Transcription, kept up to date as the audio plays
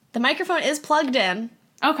The microphone is plugged in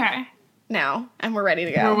Okay. now, and we're ready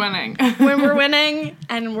to go. We're winning. When we're winning,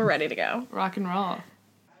 and we're ready to go. Rock and roll.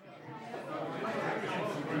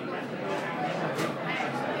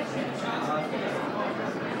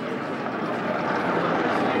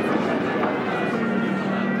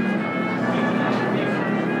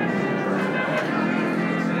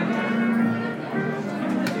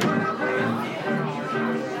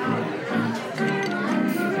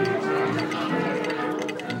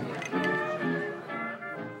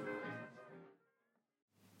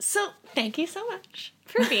 So, thank you so much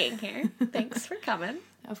for being here. Thanks for coming.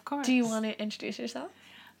 Of course. Do you want to introduce yourself?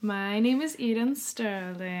 My name is Eden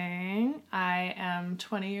Sterling. I am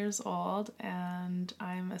 20 years old, and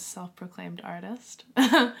I'm a self-proclaimed artist.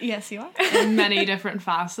 Yes, you are. In many different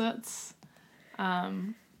facets.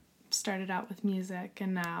 Started out with music,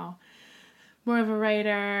 and now more of a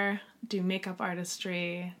writer, do makeup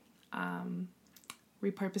artistry,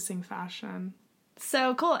 repurposing fashion.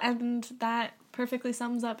 So cool, and that perfectly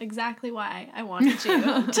sums up exactly why I wanted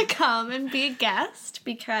you to come and be a guest,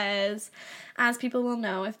 because as people will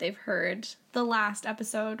know if they've heard the last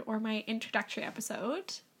episode or my introductory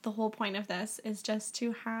episode, the whole point of this is just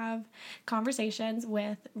to have conversations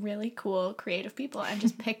with really cool creative people and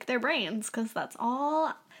just pick their brains, because that's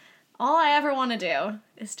all I ever want to do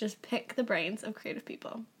is just pick the brains of creative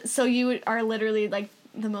people. So you are literally like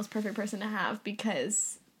the most perfect person to have,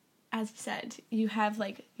 because as you said, you have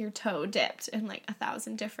like your toe dipped in like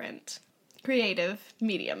 1,000 different creative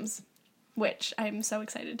mediums, which I'm so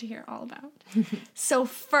excited to hear all about. So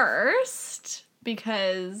first,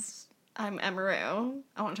 because I'm emeroo,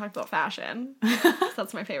 I want to talk about fashion.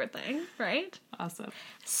 That's my favorite thing, right? Awesome.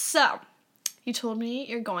 So you told me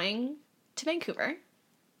you're going to Vancouver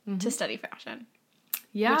to study fashion.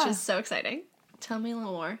 Yeah. Which is so exciting. Tell me a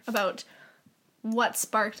little more about what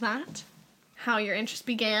sparked that, how your interest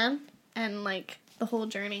began, and like the whole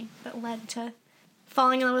journey that led to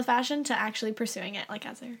falling in love with fashion to actually pursuing it like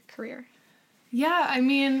as a career. Yeah, I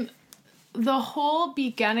mean, the whole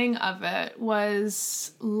beginning of it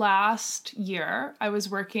was last year. I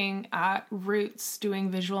was working at Roots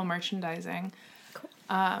doing visual merchandising. Cool.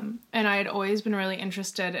 And I had always been really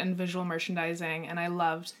interested in visual merchandising, and I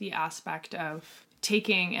loved the aspect of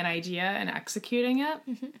taking an idea and executing it.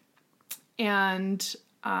 Mm-hmm. And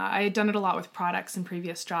I had done it a lot with products in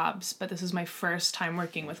previous jobs, but this was my first time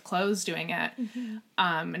working with clothes doing it. Mm-hmm.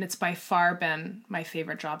 And it's by far been my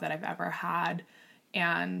favorite job that I've ever had.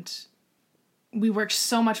 And we worked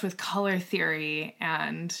so much with color theory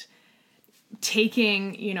and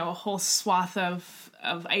taking, you know, a whole swath of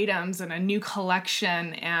items and a new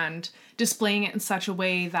collection and displaying it in such a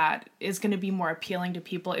way that is going to be more appealing to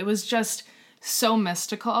people. It was just so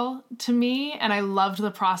mystical to me, and I loved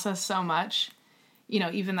the process so much. You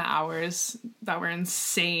know, even the hours that were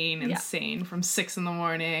insane from 6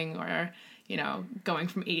 a.m. or, you know, going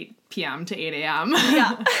from 8 p.m. to 8 a.m.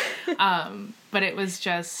 Yeah. But it was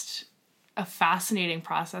just a fascinating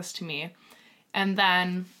process to me. And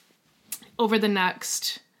then over the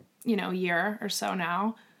next, you know, year or so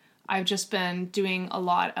now, I've just been doing a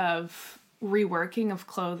lot of reworking of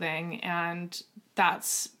clothing, and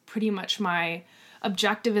that's pretty much my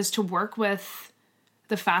objective, is to work with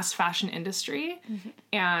the fast fashion industry. Mm-hmm.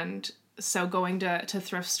 And so going to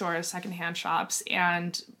thrift stores, secondhand shops,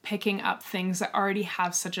 and picking up things that already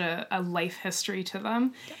have such a life history to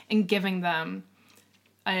them and giving them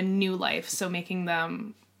a new life. So making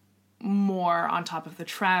them more on top of the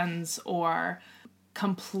trends or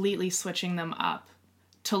completely switching them up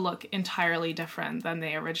to look entirely different than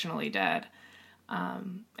they originally did.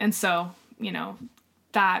 And so, you know,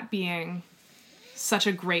 that being such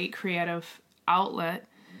a great creative outlet,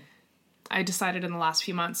 I decided in the last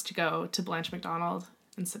few months to go to Blanche McDonald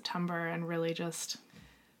in September and really just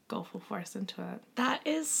go full force into it. That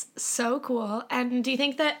is so cool. And do you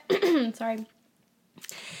think that,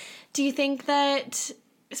 do you think that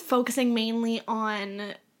focusing mainly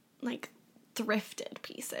on like thrifted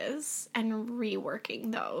pieces and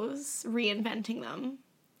reworking those, reinventing them,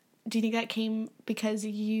 do you think that came because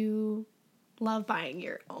you love buying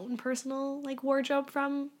your own personal like wardrobe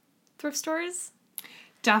from thrift stores?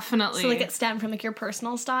 Definitely. So like it stemmed from like your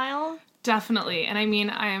personal style? Definitely. And I mean,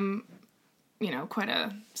 I'm, you know, quite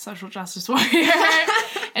a social justice warrior.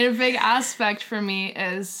 And a big aspect for me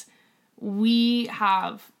is we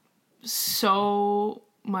have so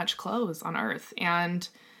much clothes on Earth. And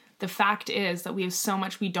the fact is that we have so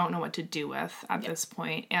much we don't know what to do with at this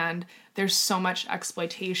point. And there's so much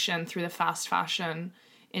exploitation through the fast fashion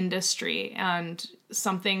industry, and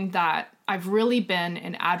something that I've really been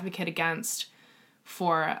an advocate against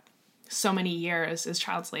for so many years is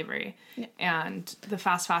child slavery. Yeah. And the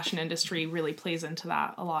fast fashion industry really plays into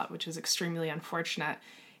that a lot, which is extremely unfortunate.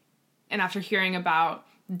 And after hearing about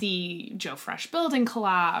the Joe Fresh building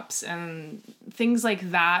collapse and things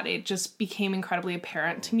like that, it just became incredibly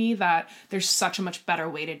apparent to me that there's such a much better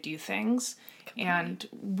way to do things. Completely. And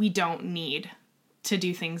we don't need to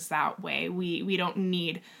do things that way. We don't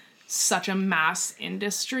need such a mass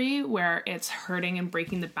industry where it's hurting and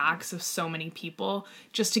breaking the backs of so many people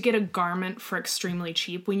just to get a garment for extremely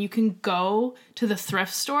cheap, when you can go to the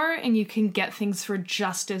thrift store and you can get things for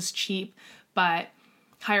just as cheap, but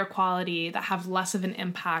higher quality, that have less of an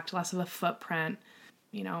impact, less of a footprint,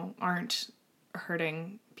 you know, aren't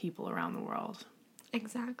hurting people around the world.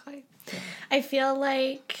 Exactly. Yeah. I feel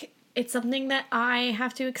like it's something that I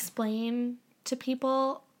have to explain to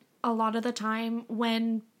people a lot of the time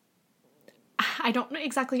when I don't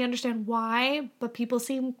exactly understand why, but people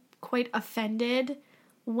seem quite offended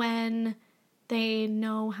when they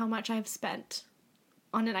know how much I've spent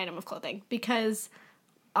on an item of clothing, because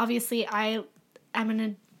obviously I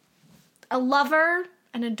am a lover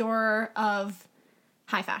and adorer of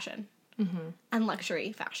high fashion and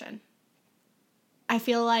luxury fashion. I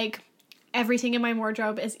feel like everything in my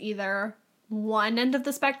wardrobe is either one end of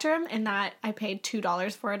the spectrum in that I paid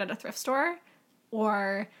 $2 for it at a thrift store,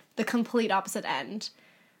 or the complete opposite end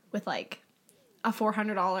with like a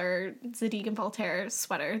 $400 Zadig and Voltaire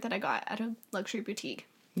sweater that I got at a luxury boutique.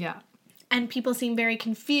 Yeah. And people seem very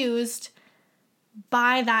confused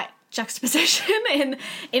by that juxtaposition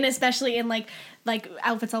in especially in like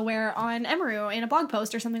outfits I'll wear on Emeroo in a blog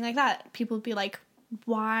post or something like that. People would be like,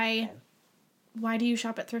 why do you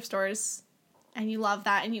shop at thrift stores and you love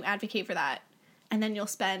that and you advocate for that, and then you'll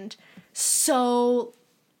spend so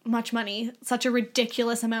much money, such a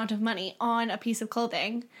ridiculous amount of money on a piece of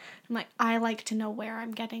clothing? I'm like, I like to know where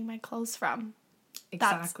I'm getting my clothes from.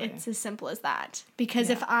 Exactly. It's as simple as that. Because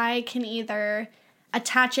if I can either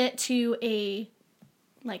attach it to a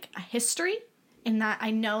history, in that I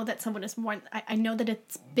know that someone is more, I know that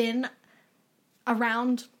it's been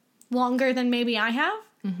around longer than maybe I have,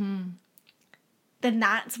 then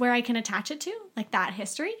that's where I can attach it to, like that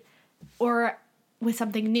history. Or with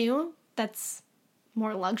something new that's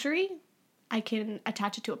more luxury, I can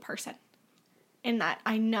attach it to a person, in that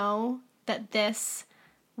I know that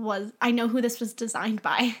I know who this was designed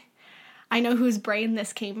by. I know whose brain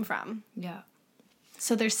this came from. Yeah.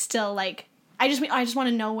 So there's still like, I just want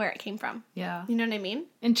to know where it came from. Yeah. You know what I mean?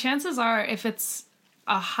 And chances are, if it's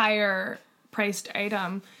a higher priced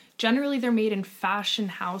item, generally they're made in fashion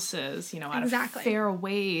houses, you know, at a fair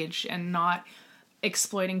wage, and not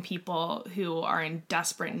exploiting people who are in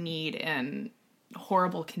desperate need in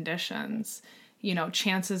horrible conditions. You know,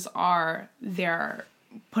 chances are they're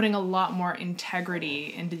putting a lot more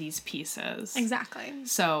integrity into these pieces. Exactly.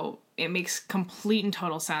 So it makes complete and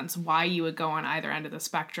total sense why you would go on either end of the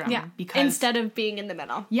spectrum. Yeah. Because instead of being in the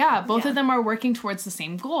middle. Yeah. Both of them are working towards the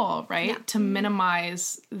same goal, right? Yeah. To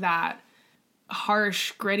minimize that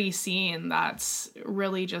harsh, gritty scene that's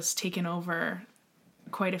really just taken over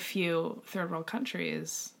quite a few third world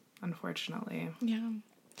countries, unfortunately. Yeah.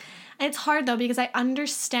 It's hard though, because I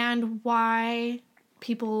understand why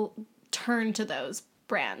people turn to those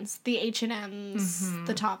brands, the H&Ms,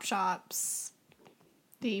 the Topshops,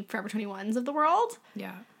 the Forever 21s of the world.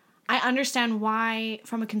 Yeah. I understand why,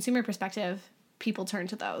 from a consumer perspective, people turn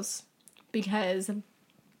to those, because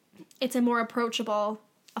it's a more approachable,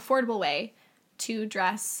 affordable way to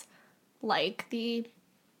dress like the,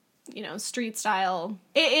 you know, street style.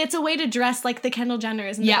 It's a way to dress like the Kendall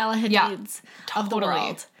Jenners and the Bella Hadids of the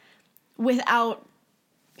world without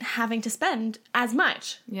having to spend as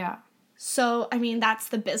much. Yeah. So, I mean, that's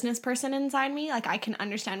the business person inside me. Like, I can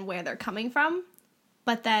understand where they're coming from,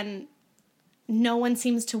 but then no one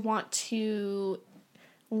seems to want to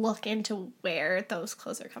look into where those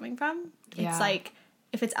clothes are coming from. Yeah. It's like,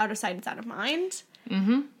 if it's out of sight, it's out of mind.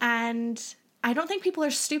 And I don't think people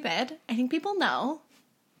are stupid. I think people know,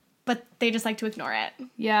 but they just like to ignore it.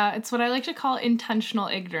 Yeah, it's what I like to call intentional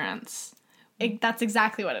ignorance. That's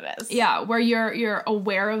exactly what it is. Yeah, where you're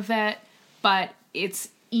aware of it, but it's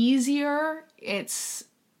easier, it's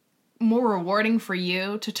more rewarding for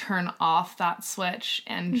you to turn off that switch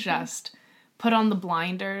and just put on the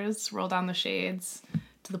blinders, roll down the shades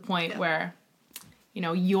to the point where, you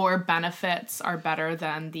know, your benefits are better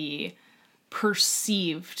than the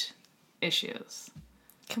perceived issues.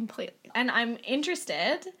 Completely. And I'm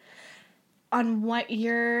interested on what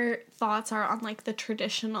your thoughts are on like the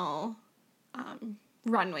traditional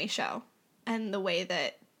runway show and the way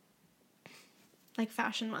that, like,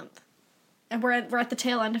 Fashion Month, and we're at the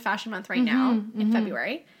tail end of Fashion Month right now in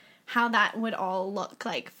February. how that would all look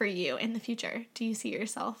like for you in the future. Do you see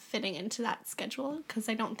yourself fitting into that schedule? Because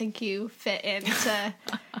I don't think you fit into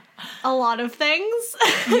a lot of things.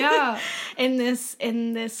 Yeah. in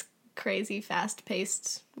this crazy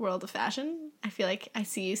fast-paced world of fashion. I feel like I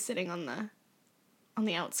see you sitting on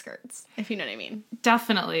the outskirts, if you know what I mean.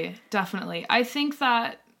 Definitely. I think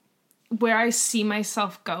that where I see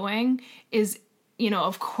myself going is,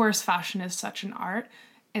 of course, fashion is such an art.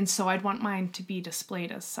 And so I'd want mine to be displayed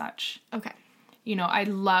as such. Okay. I'd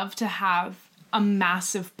love to have a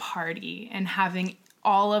massive party and having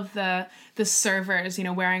all of the servers,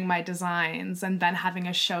 wearing my designs, and then having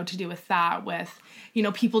a show to do with that, with,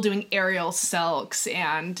 people doing aerial silks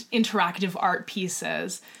and interactive art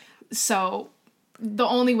pieces. So the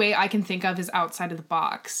only way I can think of is outside of the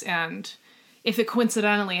box. And if it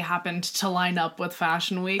coincidentally happened to line up with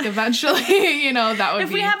Fashion Week eventually, that would be...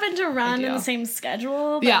 If we happen to run ideal. in the same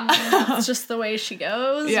schedule, then that's just the way she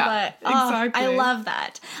goes. Yeah, but, exactly. I love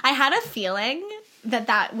that. I had a feeling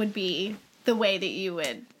that would be the way that you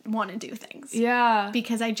would want to do things. Yeah.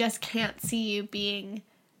 Because I just can't see you being,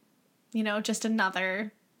 just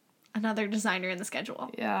another designer in the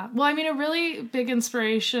schedule. Yeah. Well, I mean, a really big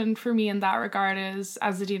inspiration for me in that regard is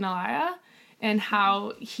Azzedine Alaia, and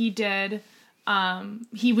how he did...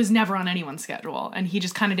 he was never on anyone's schedule, and he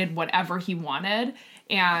just kind of did whatever he wanted,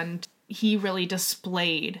 and he really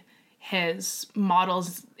displayed his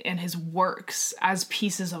models and his works as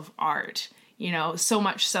pieces of art, so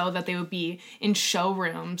much so that they would be in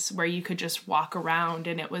showrooms where you could just walk around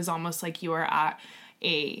and it was almost like you were at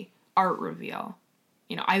a art reveal.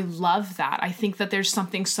 I love that. I think that there's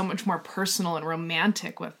something so much more personal and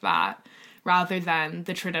romantic with that, rather than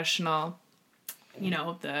the traditional,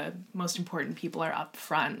 the most important people are up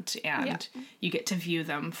front and you get to view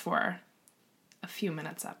them for a few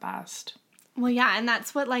minutes at best. Well, yeah, and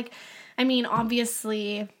that's what,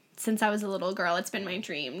 obviously, since I was a little girl, it's been my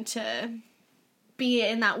dream to be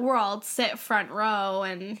in that world, sit front row,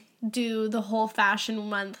 and do the whole Fashion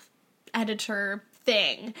Month editor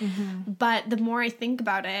thing. Mm-hmm. But the more I think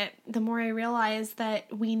about it, the more I realize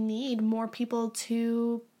that we need more people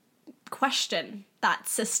to question that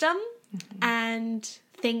system. Mm-hmm. And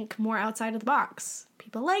think more outside of the box.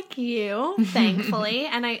 People like you, thankfully,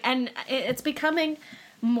 and it's becoming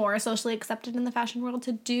more socially accepted in the fashion world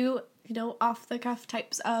to do, off the cuff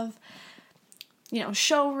types of,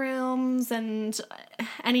 showrooms and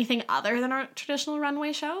anything other than our traditional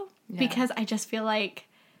runway show. Yeah. Because I just feel like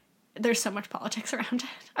there's so much politics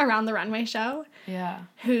around the runway show. Yeah.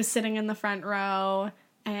 Who's sitting in the front row,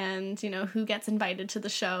 and who gets invited to the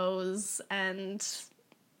shows. And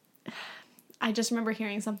I just remember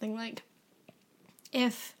hearing something like,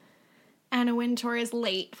 if Anna Wintour is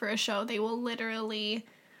late for a show, they will literally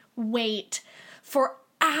wait for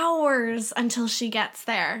hours until she gets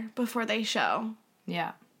there before they show.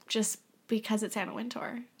 Yeah. Just because it's Anna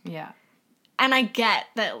Wintour. Yeah. And I get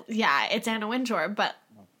that, it's Anna Wintour, but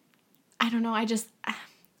I don't know,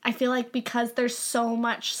 I feel like because there's so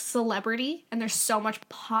much celebrity and there's so much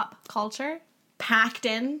pop culture packed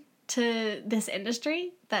in to this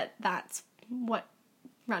industry, that's what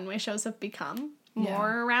runway shows have become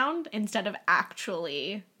more around, instead of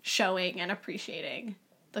actually showing and appreciating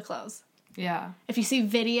the clothes. Yeah. If you see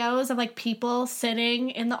videos of people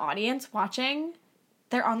sitting in the audience watching,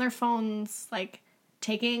 they're on their phones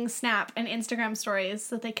taking Snap and Instagram stories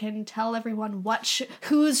so that they can tell everyone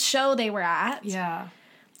whose show they were at. Yeah.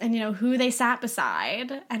 And, who they sat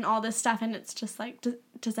beside and all this stuff. And it's just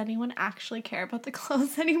does anyone actually care about the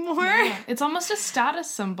clothes anymore? Yeah. It's almost a status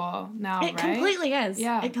symbol now, right? It completely is.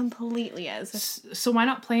 Yeah. It completely is. So why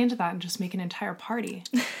not play into that and just make an entire party?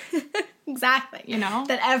 Exactly.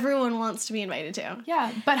 That everyone wants to be invited to.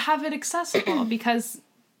 Yeah, but have it accessible, because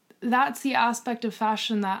that's the aspect of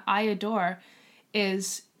fashion that I adore,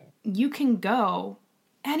 is you can go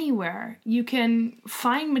anywhere. You can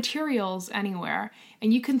find materials anywhere,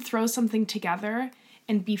 and you can throw something together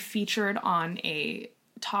and be featured on a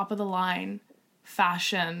top-of-the-line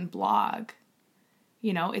fashion blog.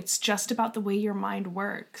 It's just about the way your mind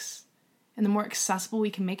works. And the more accessible we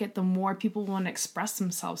can make it, the more people want to express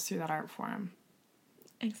themselves through that art form.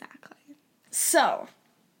 Exactly. So,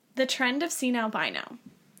 the trend of see now, buy now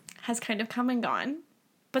has kind of come and gone,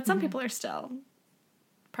 but some people are still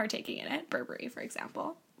partaking in it. Burberry, for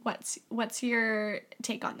example. What's your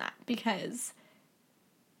take on that? Because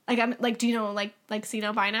do you know see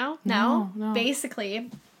now, buy now? No. Basically,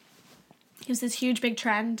 it was this huge big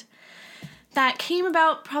trend that came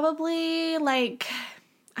about probably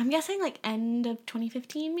I'm guessing end of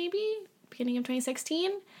 2015, maybe beginning of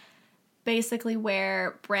 2016. Basically,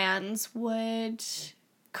 where brands would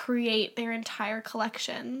create their entire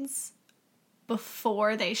collections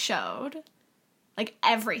before they showed, like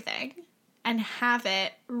everything, and have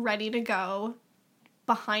it ready to go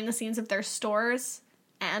behind the scenes of their stores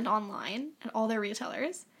and online at all their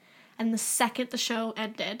retailers. And the second the show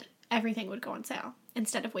ended, everything would go on sale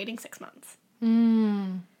instead of waiting 6 months.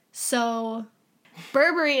 So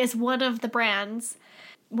Burberry is one of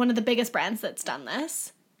the biggest brands that's done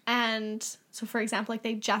this. And so, for example, like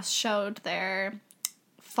they just showed their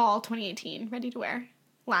fall 2018 ready to wear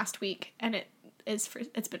last week, and it's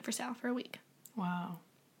been for sale for a week. Wow.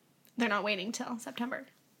 They're not waiting till September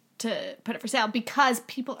to put it for sale because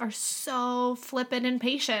people are so flippin'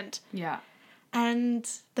 impatient. Yeah. And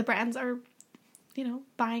the brands are,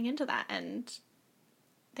 buying into that, and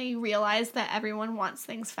they realize that everyone wants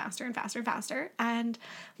things faster and faster and faster, and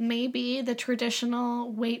maybe the traditional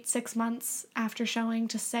wait 6 months after showing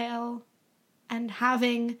to sale and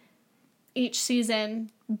having each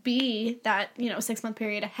season be that, 6 month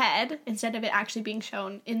period ahead instead of it actually being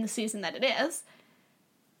shown in the season that it is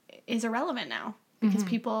irrelevant now because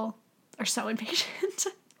people are so impatient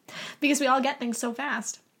because we all get things so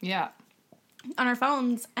fast. Yeah. On our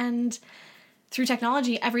phones, and through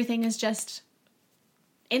technology, everything is just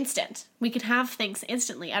instant. We can have things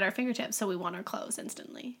instantly at our fingertips, so we want our clothes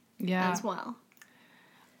instantly as well.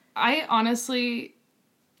 I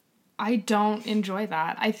don't enjoy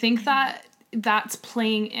that. I think that that's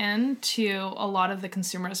playing into a lot of the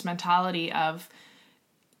consumerist mentality of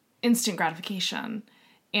instant gratification.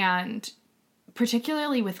 And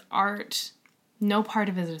particularly with art, no part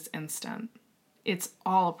of it is instant. It's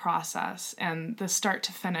all a process, and the start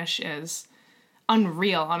to finish is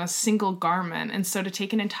unreal on a single garment. And so to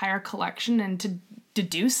take an entire collection and to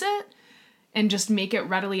deduce it and just make it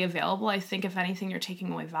readily available, I think if anything, you're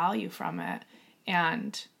taking away value from it.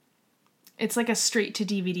 And it's like a straight to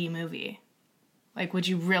DVD movie. Like, would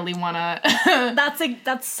you really want to...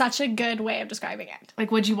 That's such a good way of describing it.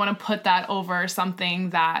 Like, would you want to put that over something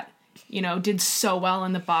that, did so well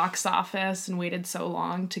in the box office and waited so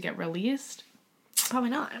long to get released? Probably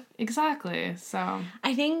not. Exactly. So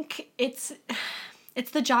I think it's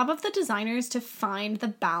the job of the designers to find the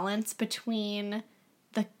balance between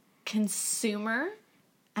the consumer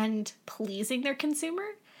and pleasing their consumer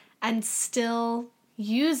and still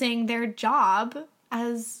using their job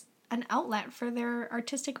as an outlet for their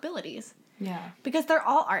artistic abilities. Yeah. Because they're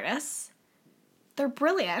all artists. They're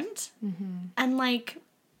brilliant. And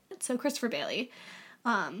so Christopher Bailey,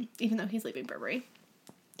 even though he's leaving Burberry,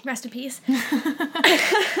 rest in peace.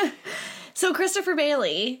 So Christopher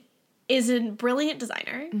Bailey is a brilliant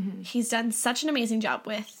designer. He's done such an amazing job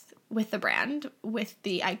with the brand, with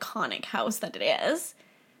the iconic house that it is.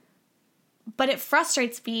 But it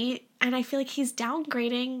frustrates me, and I feel like he's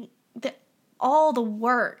downgrading all the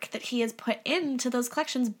work that he has put into those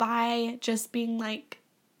collections by just being like,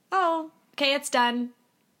 oh, okay, it's done.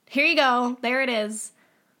 Here you go. There it is.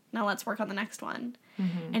 Now let's work on the next one.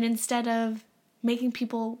 And instead of making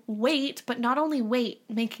people wait, but not only wait,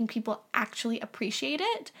 making people actually appreciate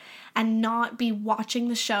it and not be watching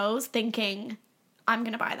the shows thinking, I'm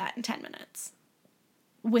going to buy that in 10 minutes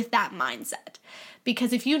with that mindset.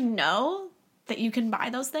 Because if you know that you can buy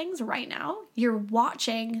those things right now, you're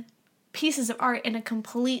watching pieces of art in a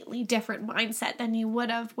completely different mindset than you would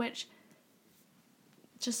have, which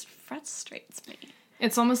just frustrates me.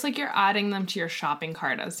 It's almost like you're adding them to your shopping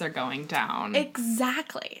cart as they're going down.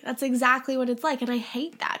 Exactly. That's exactly what it's like. And I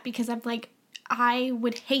hate that because I'm like, I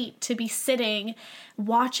would hate to be sitting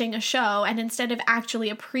watching a show and instead of actually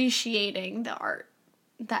appreciating the art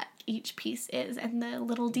that each piece is and the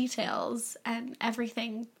little details and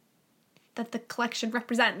everything that the collection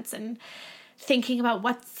represents and thinking about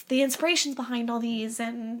what's the inspirations behind all these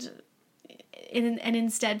and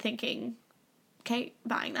instead thinking, okay,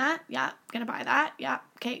 buying that. Yeah, gonna buy that. Yeah,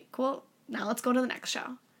 okay, cool. Now let's go to the next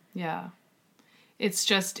show. Yeah.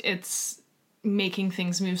 It's making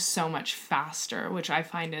things move so much faster, which I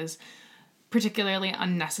find is particularly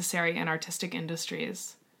unnecessary in artistic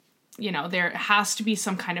industries. There has to be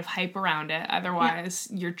some kind of hype around it. Otherwise,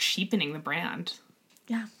 you're cheapening the brand.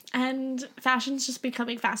 Yeah. And fashion's just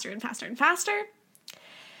becoming faster and faster and faster,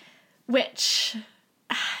 which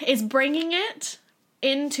is bringing it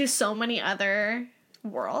into so many other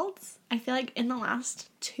worlds. I feel like in the last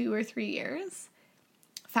 2 or 3 years,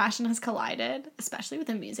 fashion has collided, especially with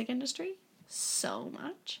the music industry, so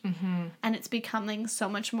much. And it's becoming so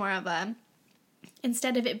much more of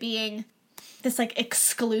instead of it being this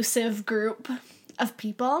exclusive group of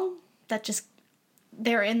people that just,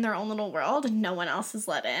 they're in their own little world and no one else is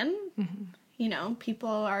let in. People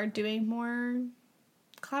are doing more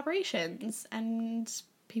collaborations and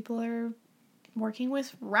people are working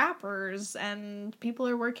with rappers and people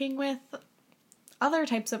are working with other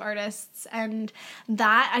types of artists. And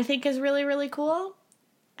that I think is really, really cool.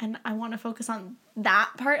 And I want to focus on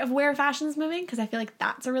that part of where fashion is moving because I feel like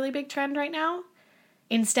that's a really big trend right now.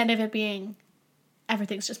 Instead of it being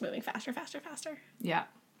everything's just moving faster, faster, faster. Yeah.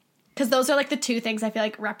 Because those are like the two things I feel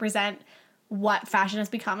like represent what fashion has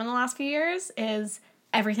become in the last few years is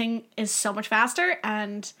everything is so much faster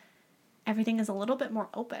and everything is a little bit more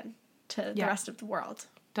open to the rest of the world.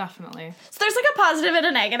 Definitely. So there's like a positive and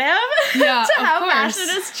a negative to how fashion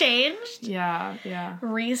has changed. Yeah.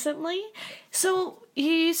 Recently. So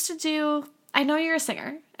you used to do, I know you're a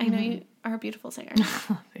singer. I know you are a beautiful singer.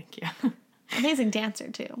 Thank you. Amazing dancer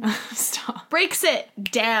too. Stop. Breaks it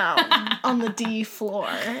down on the D floor,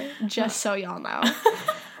 just so y'all know.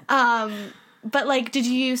 But like, did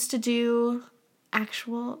you used to do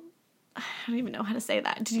actual, I don't even know how to say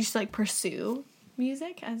that. Did you used to like pursue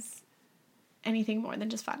music as anything more than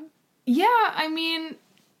just fun? Yeah, I mean,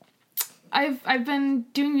 I've been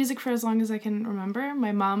doing music for as long as I can remember.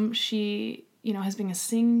 My mom, she, has been a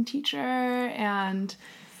singing teacher, and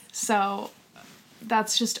so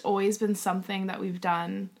that's just always been something that we've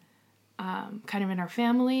done kind of in our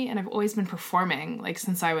family, and I've always been performing, like,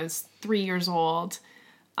 since I was 3 years old,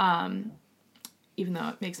 even though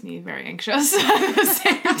it makes me very anxious at the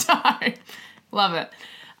same time. Love it.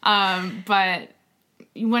 But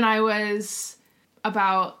when I was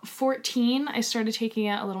about 14, I started taking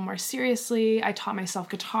it a little more seriously. I taught myself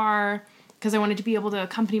guitar because I wanted to be able to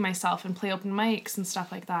accompany myself and play open mics and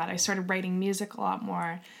stuff like that. I started writing music a lot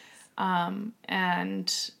more.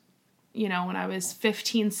 And, when I was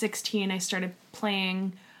 15, 16, I started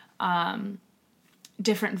playing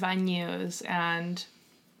different venues and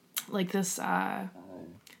like this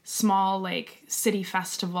small like city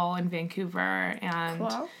festival in Vancouver and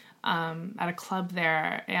Cool. At a club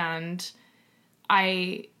there. And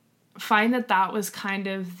I find that was kind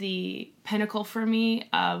of the pinnacle for me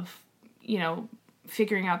of,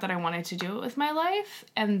 figuring out that I wanted to do it with my life.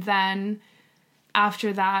 And then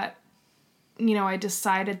after that, I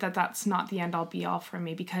decided that that's not the end all be all for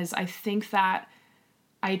me because I think that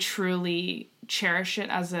I truly cherish it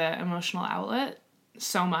as an emotional outlet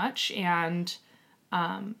so much and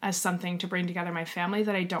as something to bring together my family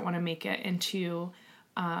that I don't want to make it into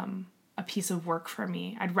a piece of work for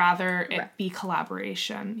me. I'd rather it be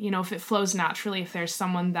collaboration. If it flows naturally, if there's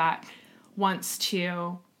someone that wants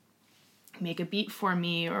to make a beat for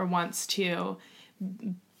me or wants to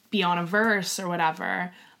be on a verse or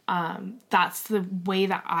whatever, that's the way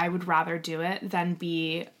that I would rather do it than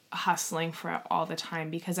be hustling for it all the time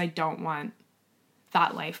because I don't want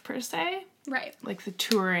that life per se. Right. Like the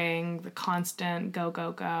touring, the constant go,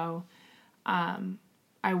 go, go.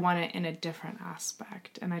 I want it in a different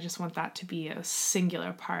aspect. And I just want that to be a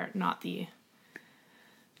singular part, not the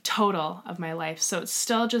total of my life. So it's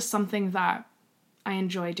still just something that I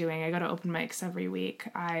enjoy doing. I go to open mics every week.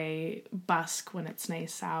 I busk when it's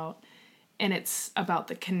nice out. And it's about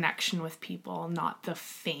the connection with people, not the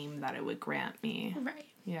fame that it would grant me. Right.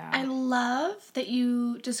 Yeah. I love that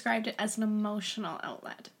you described it as an emotional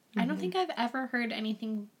outlet. Mm-hmm. I don't think I've ever heard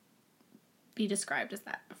anything be described as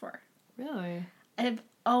that before. Really? I've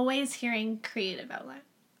always hearing creative outlet.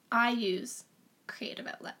 I use creative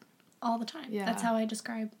outlet all the time. Yeah. That's how I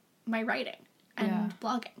describe my writing and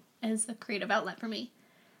blogging as a creative outlet for me.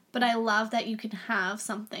 But I love that you can have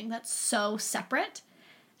something that's so separate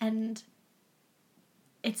and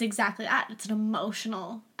it's exactly that. It's an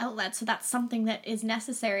emotional outlet. So that's something that is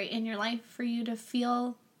necessary in your life for you to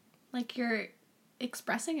feel like you're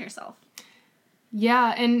expressing yourself.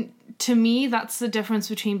 Yeah, and to me, that's the difference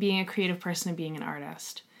between being a creative person and being an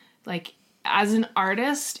artist. Like, as an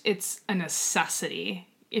artist, it's a necessity.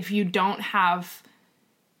 If you don't have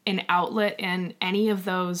an outlet in any of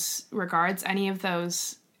those regards, any of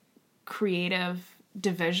those creative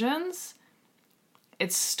divisions,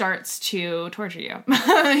 it starts to torture you.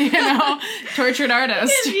 Tortured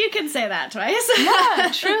artist. You can say that twice.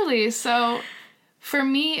 Yeah, truly. So for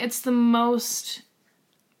me, it's the most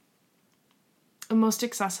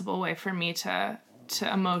accessible way for me to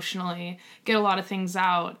emotionally get a lot of things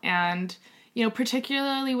out. And,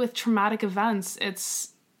 particularly with traumatic events,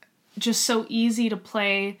 it's just so easy to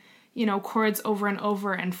play, chords over and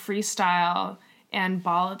over and freestyle and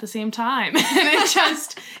ball at the same time. And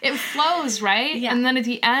it flows, right? Yeah. And then at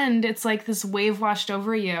the end, it's like this wave washed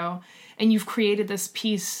over you and you've created this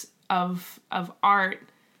piece of art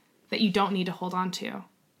that you don't need to hold on to.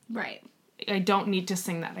 Right. I don't need to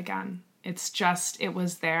sing that again. It's just, it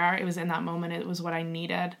was there. It was in that moment. It was what I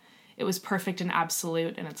needed. It was perfect and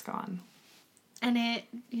absolute, and it's gone. And it,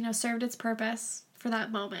 served its purpose for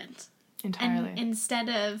that moment. Entirely. And instead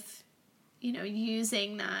of,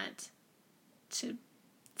 using that to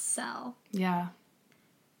sell. Yeah.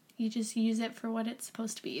 You just use it for what it's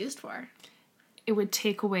supposed to be used for. It would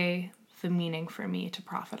take away the meaning for me to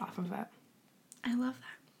profit off of it. I love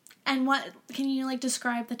that. And can you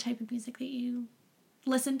describe the type of music that you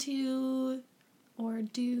listen to or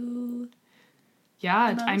do?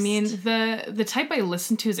 Yeah, I mean, the type I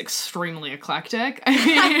listen to is extremely eclectic.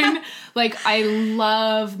 I mean, I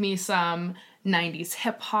love me some 90s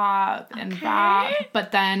hip hop and rap,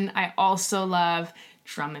 but then I also love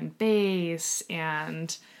drum and bass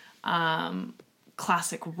and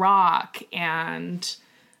classic rock, and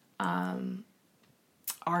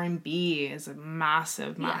R&B is a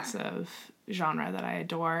massive genre that I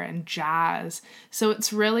adore, and jazz. So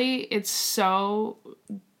it's so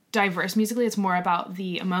diverse musically. It's more about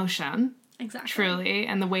the emotion, exactly, truly,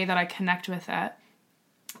 and the way that I connect with it.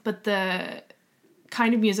 But the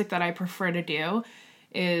kind of music that I prefer to do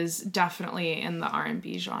is definitely in the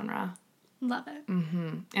R&B genre. Love it.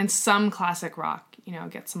 Mm-hmm. And some classic rock,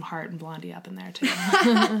 get some Heart and Blondie up in there too.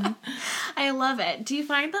 I love it. Do you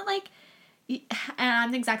find that and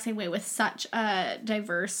I'm the exact same way with such a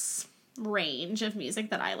diverse range of music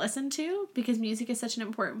that I listen to, because music is such an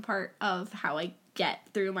important part of how I get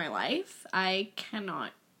through my life. I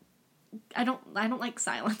don't like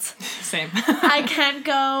silence. Same. I can't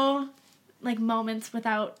go moments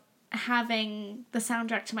without having the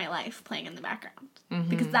soundtrack to my life playing in the background,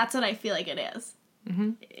 because that's what I feel like it is.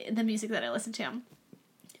 The music that I listen to.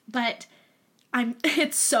 But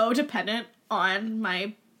it's so dependent on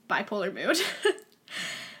my bipolar mood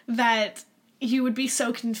that you would be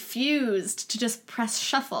so confused to just press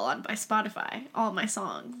shuffle on by Spotify all my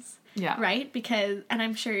songs. Yeah. Right? And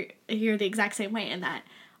I'm sure you're the exact same way in that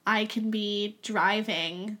I can be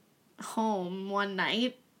driving home one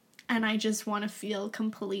night and I just want to feel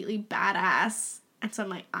completely badass. And so I'm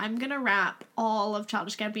like, I'm going to rap all of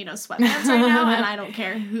Childish Gambino's Sweatpants right now, and I don't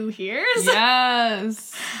care who hears.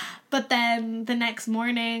 Yes. But then the next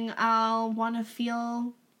morning, I'll want to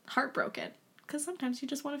feel heartbroken. Because sometimes you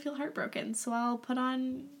just want to feel heartbroken. So I'll put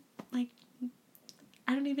on, I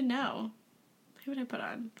don't even know. Who would I put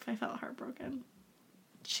on if I felt heartbroken?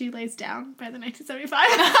 She Lays Down by the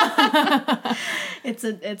 1975.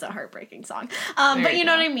 It's a heartbreaking song. But you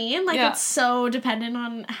know what I mean? It's so dependent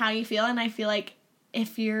on how you feel. And I feel like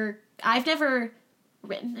I've never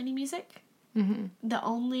written any music. Mm-hmm. The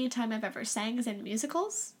only time I've ever sang is in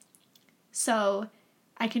musicals. So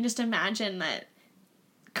I can just imagine that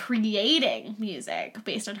creating music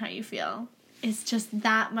based on how you feel is just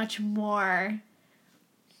that much more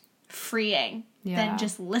freeing than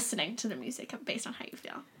just listening to the music based on how you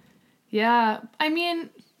feel. Yeah, I mean,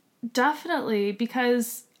 definitely,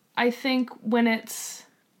 because I think when it's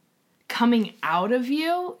coming out of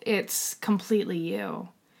you, it's completely you.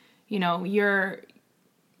 You're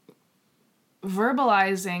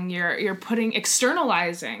verbalizing, you're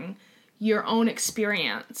externalizing your own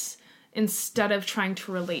experience instead of trying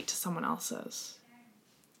to relate to someone else's.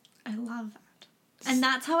 I love that. And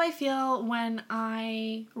that's how I feel when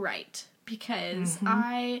I write, because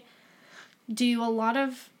I do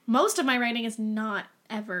most of my writing is not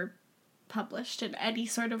ever published in any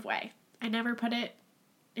sort of way. I never put it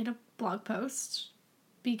in a blog post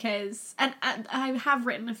because, and I have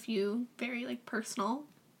written a few very personal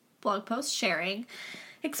blog posts sharing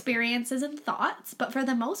experiences and thoughts, but for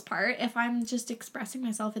the most part, if I'm just expressing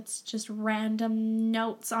myself, it's just random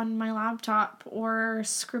notes on my laptop or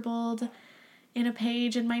scribbled in a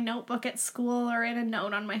page in my notebook at school or in a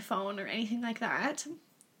note on my phone or anything like that.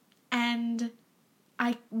 And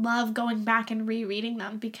I love going back and rereading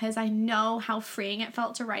them because I know how freeing it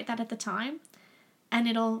felt to write that at the time. And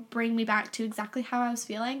it'll bring me back to exactly how I was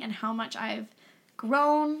feeling and how much I've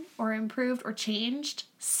grown or improved or changed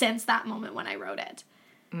since that moment when I wrote it.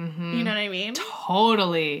 Mm-hmm. You know what I mean?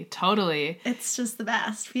 Totally. It's just the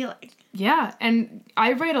best feeling. Yeah, and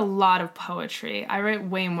I write a lot of poetry. I write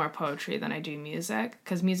way more poetry than I do music,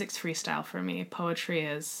 because music's freestyle for me. Poetry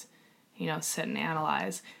is, sit and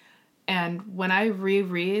analyze. And when I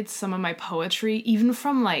reread some of my poetry, even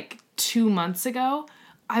from 2 months ago,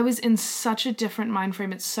 I was in such a different mind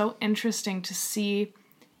frame. It's so interesting to see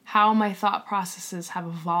how my thought processes have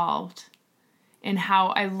evolved and how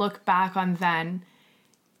I look back on then.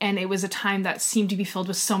 And it was a time that seemed to be filled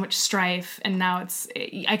with so much strife, and now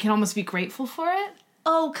I can almost be grateful for it.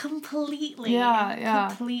 Oh, completely. Yeah.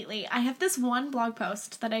 Completely. I have this one blog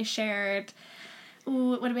post that I shared, it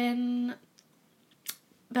would have been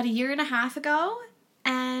about 1.5 years ago,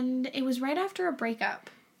 and it was right after a breakup.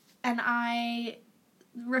 And I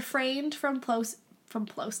refrained from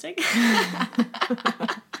posting.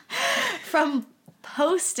 from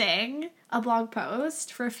posting a blog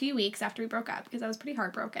post for a few weeks after we broke up because I was pretty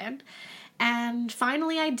heartbroken. And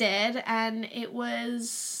finally I did, and it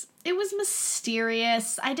was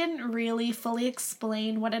mysterious. I didn't really fully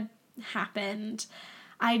explain what had happened.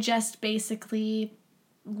 I just basically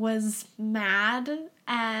was mad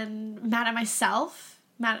at myself,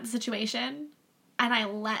 mad at the situation, and I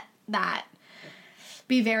let that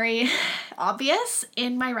be very obvious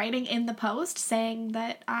in my writing in the post, saying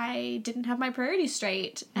that I didn't have my priorities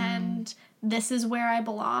straight, and this is where I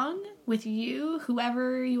belong with you,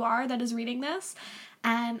 whoever you are that is reading this,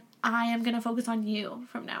 and I am going to focus on you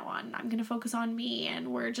from now on. I'm going to focus on me, and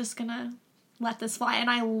we're just going to let this fly. And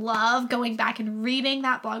I love going back and reading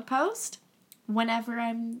that blog post whenever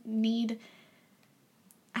I need,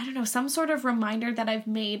 I don't know, some sort of reminder that I've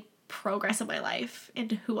made progress in my life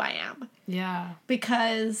into who I am. Yeah.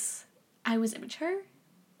 Because I was immature,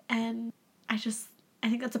 and I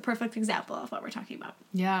think that's a perfect example of what we're talking about.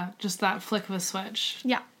 Yeah, just that flick of a switch.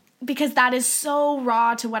 Yeah. Because that is so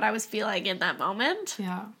raw to what I was feeling in that moment.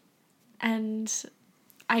 Yeah. And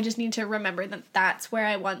I just need to remember that that's where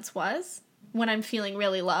I once was when I'm feeling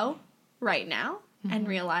really low right now, and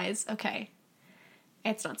realize, okay,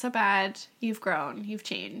 it's not so bad. You've grown. You've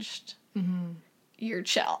changed. Mm-hmm. You're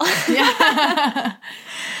chill. Yeah.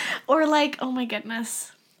 Or like, oh my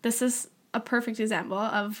goodness, this is a perfect example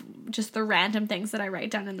of just the random things that I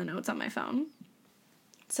write down in the notes on my phone.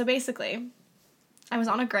 So basically, I was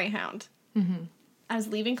on a Greyhound. Mm-hmm. I was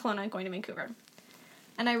leaving Kelowna, going to Vancouver.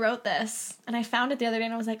 And I wrote this, and I found it the other day,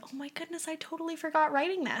 and I was like, oh my goodness, I totally forgot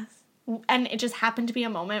writing this. And it just happened to be a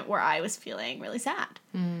moment where I was feeling really sad.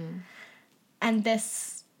 Mm. And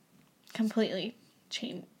this completely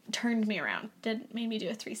turned me around. Made me do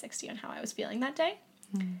a 360 on how I was feeling that day.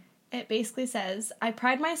 Mm. It basically says, I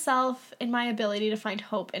pride myself in my ability to find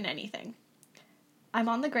hope in anything. I'm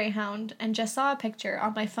on the Greyhound and just saw a picture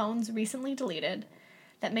on my phone's recently deleted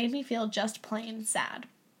that made me feel just plain sad.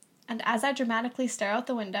 And as I dramatically stare out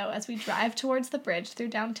the window as we drive towards the bridge through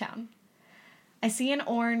downtown, I see an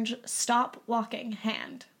orange stop walking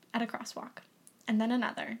hand at a crosswalk, and then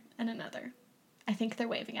another and another. I think they're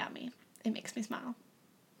waving at me. It makes me smile.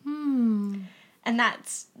 And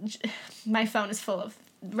my phone is full of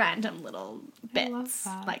random little bits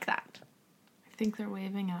like that. I think they're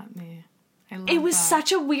waving at me. It was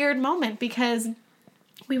such a weird moment because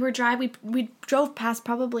we drove past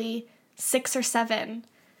probably 6 or 7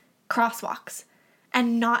 crosswalks,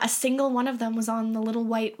 and not a single one of them was on the little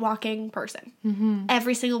white walking person. Mm-hmm.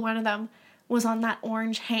 Every single one of them was on that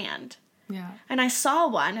orange hand. Yeah. And I saw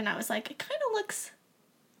one, and I was like, it kind of looks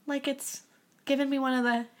like it's giving me one of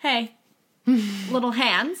the, hey, little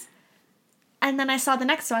hands. And then I saw the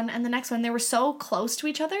next one, and the next one. They were so close to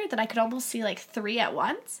each other that I could almost see, like, 3 at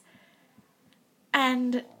once.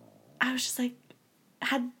 And I was just, like,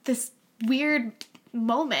 had this weird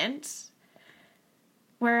moment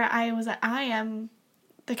where I am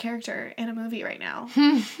the character in a movie right now.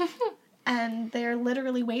 And they're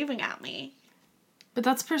literally waving at me. But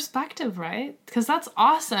that's perspective, right? Because that's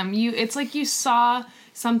awesome. It's like you saw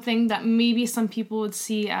something that maybe some people would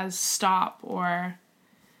see as stop or,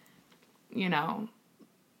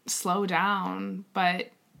 slow down,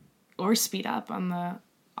 or speed up on the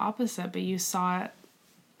opposite, but you saw it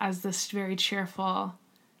as this very cheerful,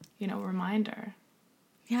 reminder.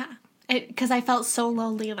 Yeah. Because I felt so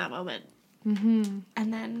lonely in that moment. Mm-hmm.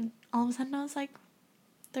 And then all of a sudden I was like,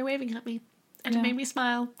 they're waving at me. And it made me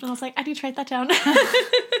smile. And I was like, I need to write that down.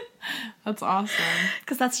 That's awesome.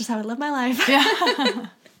 Because that's just how I live my life. Yeah.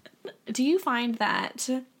 Do you find that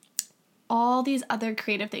all these other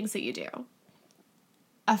creative things that you do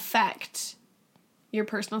affect your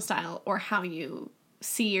personal style or how you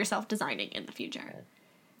see yourself designing in the future?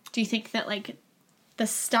 Do you think that, like, the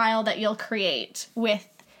style that you'll create with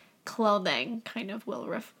clothing kind of will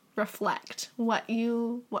reflect what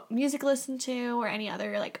music you listen to or any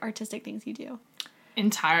other, like, artistic things you do?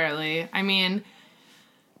 Entirely. I mean,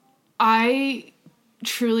 I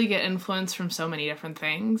truly get influence from so many different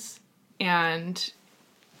things, and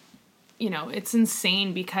it's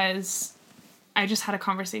insane because I just had a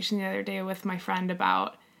conversation the other day with my friend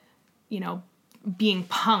about being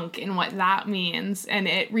punk and what that means, and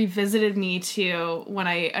it revisited me to when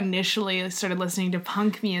I initially started listening to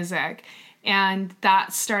punk music. And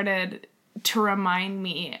that started to remind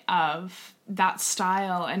me of that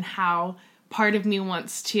style and how part of me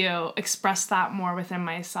wants to express that more within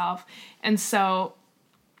myself. And so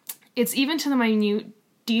it's even to the minute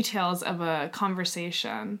details of a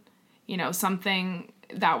conversation, something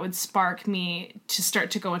that would spark me to start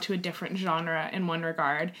to go into a different genre in one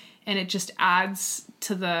regard. And it just adds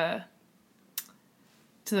to the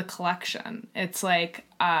to the collection. It's like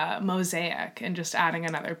a mosaic and just adding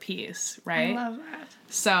another piece, right? I love that.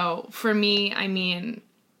 So for me, I mean,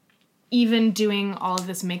 even doing all of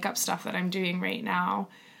this makeup stuff that I'm doing right now,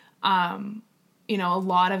 you know, a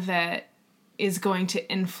lot of it is going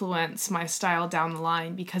to influence my style down the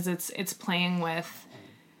line because it's playing with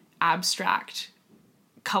abstract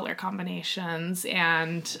color combinations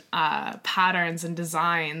and patterns and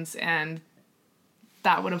designs, and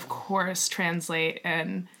that would of course translate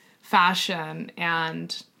in fashion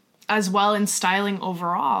and as well in styling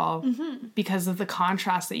overall, because of the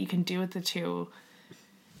contrast that you can do with the two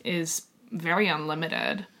is very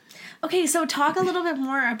unlimited. Okay, so talk a little bit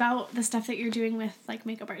more about the stuff that you're doing with like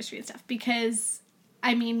makeup artistry and stuff, because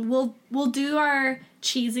I mean, we'll do our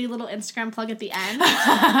cheesy little Instagram plug at the end,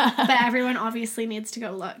 but everyone obviously needs to go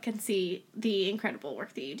look and see the incredible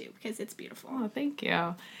work that you do because it's beautiful. Oh, thank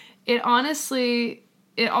you. It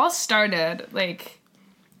all started like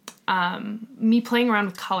me playing around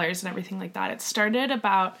with colors and everything like that. It started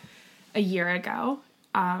about a year ago,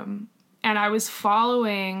 and I was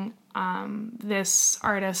following this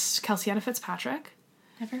artist, Kelsiana Fitzpatrick.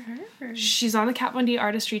 Never heard of her. She's on the Kat Von D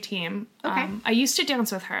artistry team. Okay. I used to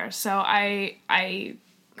dance with her, so I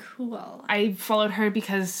cool. I followed her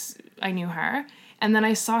because I knew her, and then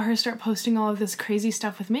I saw her start posting all of this crazy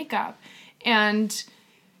stuff with makeup, and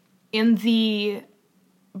in the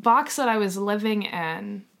box that I was living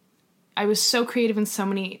in, I was so creative in so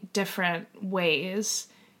many different ways,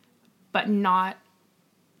 but not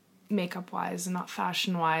makeup-wise and not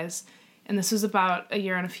fashion-wise. And this was about a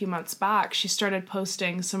year and a few months back. She started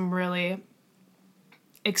posting some really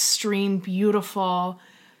extreme, beautiful,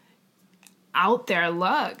 out there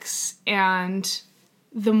looks. And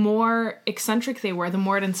the more eccentric they were, the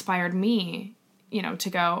more it inspired me, you know, to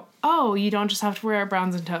go, oh, you don't just have to wear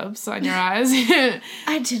browns and taubes on your eyes.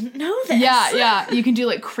 I didn't know this. Yeah. You can do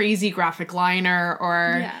like crazy graphic liner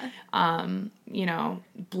or, you know,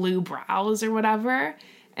 blue brows or whatever.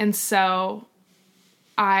 And so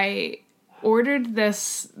I ordered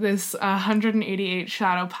this 188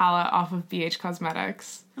 shadow palette off of BH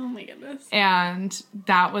Cosmetics. Oh my goodness. And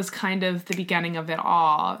that was kind of the beginning of it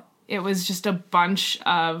all. It was just a bunch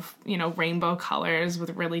of, you know, rainbow colors with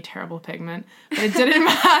really terrible pigment. But it didn't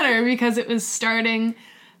matter because it was starting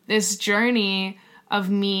this journey of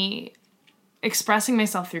me expressing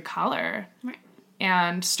myself through color. Right.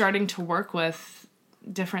 And starting to work with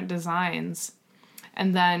different designs.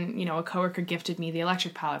 And then, you know, a coworker gifted me the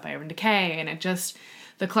Electric palette by Urban Decay, and it just,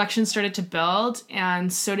 the collection started to build,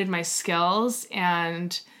 and so did my skills,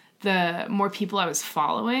 and the more people I was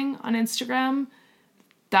following on Instagram,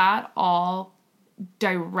 that all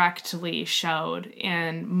directly showed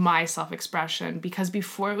in my self-expression, because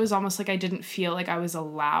before it was almost like I didn't feel like I was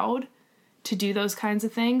allowed to do those kinds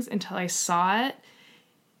of things until I saw it,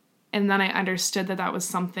 and then I understood that that was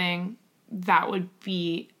something that would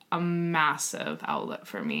be a massive outlet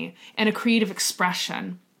for me and a creative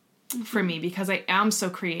expression for me, because I am so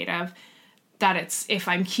creative that it's, if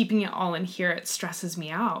I'm keeping it all in here, it stresses me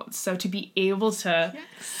out. So to be able to,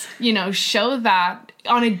 you know, show that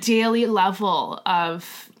on a daily level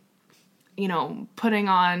of, you know, putting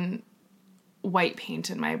on white paint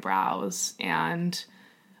in my brows and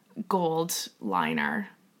gold liner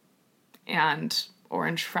and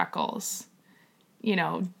orange freckles, you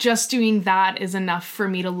know, just doing that is enough for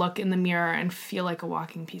me to look in the mirror and feel like a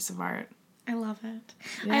walking piece of art. I love it.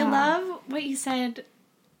 Yeah. I love what you said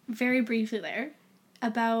very briefly there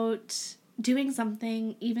about doing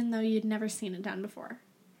something even though you'd never seen it done before.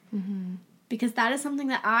 Mm-hmm. Because that is something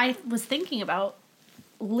that I was thinking about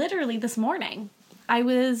literally this morning. I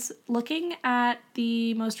was looking at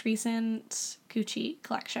the most recent Gucci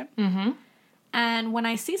collection. Mm-hmm. And when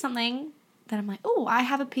I see something that I'm like, oh, I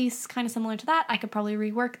have a piece kind of similar to that, I could probably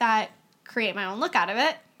rework that, create my own look out of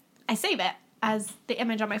it, I save it as the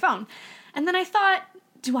image on my phone. And then I thought,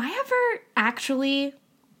 do I ever actually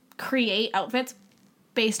create outfits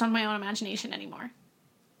based on my own imagination anymore?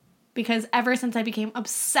 Because ever since I became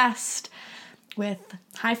obsessed with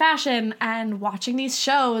high fashion and watching these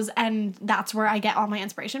shows, and that's where I get all my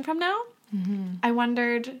inspiration from now, I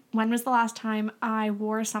wondered, when was the last time I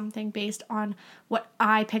wore something based on what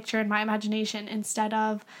I picture in my imagination instead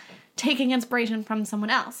of taking inspiration from someone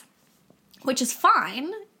else? Which is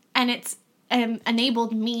fine, and it's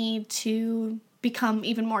enabled me to become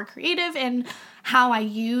even more creative in how I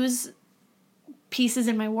use pieces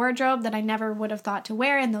in my wardrobe that I never would have thought to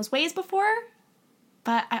wear in those ways before.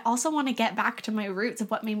 But I also want to get back to my roots of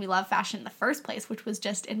what made me love fashion in the first place, which was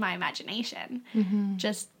just in my imagination. Mm-hmm.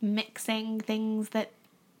 Just mixing things that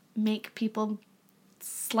make people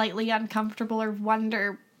slightly uncomfortable or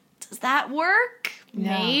wonder, does does that work?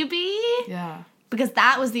 Yeah. Maybe. Yeah. Because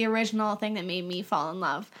that was the original thing that made me fall in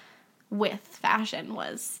love with fashion,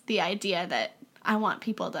 was the idea that I want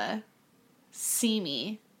people to see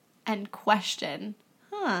me and question,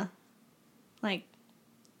 like,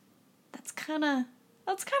 that's kind of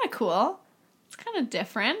cool. It's kind of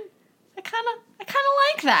different. I kind of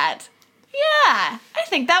like that. Yeah, I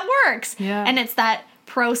think that works. Yeah. And it's that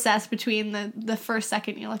process between the first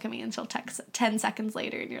second you look at me until 10 seconds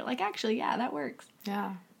later, and you're like, actually, yeah, that works.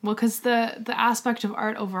 Yeah. Well, because the aspect of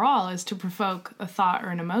art overall is to provoke a thought or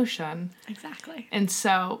an emotion. Exactly. And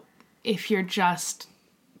so if you're just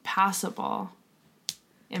passable,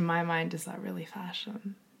 in my mind, is that really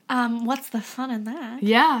fashion? What's the fun in that?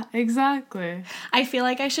 Yeah, exactly. I feel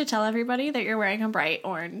like I should tell everybody that you're wearing a bright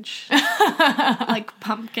orange, like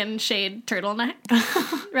pumpkin shade turtleneck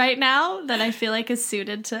right now that I feel like is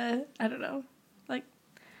suited to, I don't know, like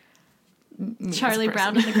Charlie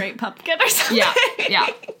Brown and the Great Pumpkin or something. Yeah.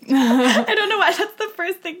 I don't know why that's the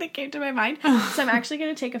first thing that came to my mind. So I'm actually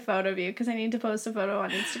going to take a photo of you because I need to post a photo on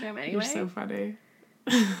Instagram anyway. You're so funny.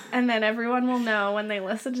 And then everyone will know when they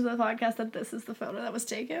listen to the podcast that this is the photo that was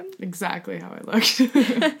taken. Exactly how I looked.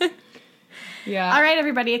 Yeah. All right,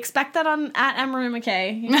 everybody, expect that at emeroo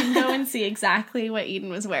McKay. You can go and see exactly what Eden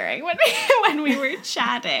was wearing when we were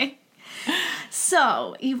chatting.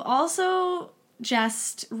 So you've also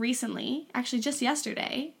just recently, actually just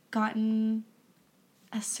yesterday, gotten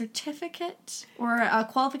a certificate or a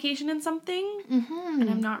qualification in something, and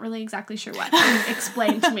I'm not really exactly sure what.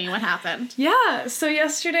 Explain to me what happened. Yeah, so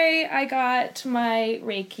yesterday I got my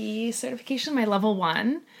Reiki certification, my level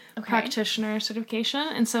 1 practitioner certification.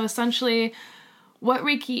 And so essentially what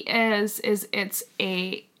Reiki is it's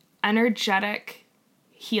a energetic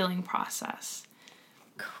healing process.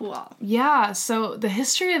 Cool. Yeah, so the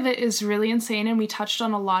history of it is really insane, and we touched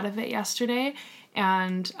on a lot of it yesterday.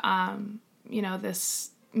 And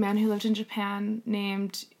this man who lived in Japan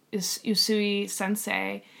named Usui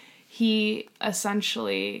Sensei, he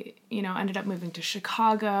essentially, ended up moving to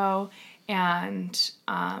Chicago, and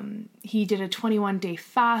he did a 21-day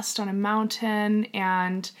fast on a mountain,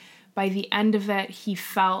 and by the end of it, he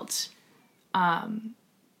felt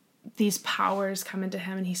these powers come into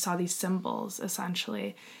him, and he saw these symbols,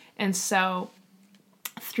 essentially. And so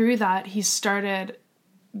through that, he started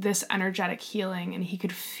this energetic healing, and he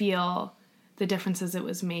could feel the differences it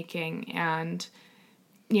was making. And,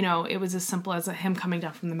 it was as simple as him coming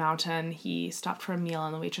down from the mountain. He stopped for a meal,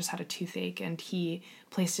 and the waitress had a toothache, and he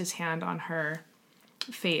placed his hand on her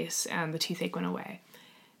face, and the toothache went away.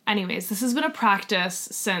 Anyways, this has been a practice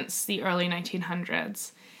since the early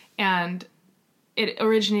 1900s, and it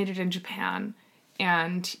originated in Japan,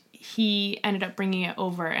 and he ended up bringing it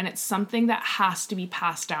over, and it's something that has to be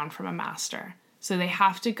passed down from a master. So they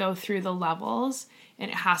have to go through the levels, and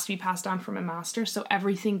it has to be passed down from a master, so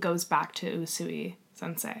everything goes back to Usui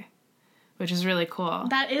Sensei, which is really cool.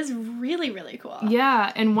 That is really, really cool.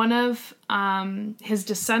 Yeah, and one of his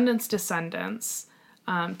descendants,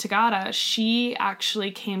 Tagada, she actually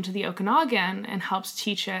came to the Okanagan and helped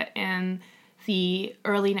teach it in the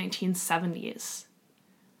early 1970s.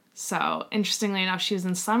 So, interestingly enough, she was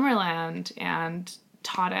in Summerland and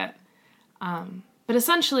taught it. But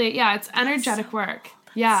essentially, yeah, it's energetic work.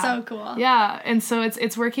 Yeah. So cool. Yeah, and so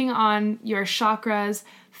it's working on your chakras,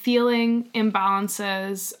 feeling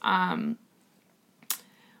imbalances,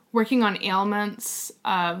 working on ailments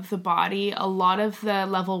of the body. A lot of the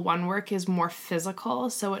level 1 work is more physical,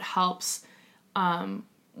 so it helps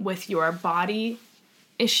with your body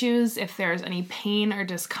issues. If there's any pain or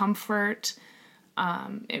discomfort,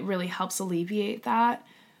 it really helps alleviate that.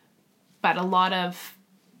 But a lot of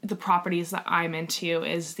the properties that I'm into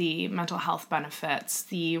is the mental health benefits,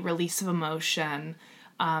 the release of emotion,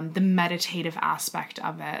 the meditative aspect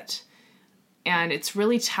of it. And it's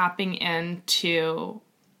really tapping into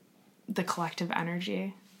the collective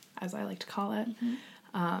energy, as I like to call it.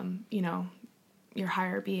 Mm-hmm. Your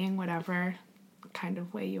higher being, whatever kind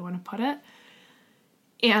of way you want to put it.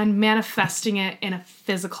 And manifesting it in a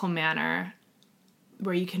physical manner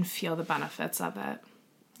where you can feel the benefits of it.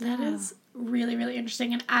 That is really, really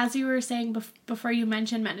interesting. And as you were saying before you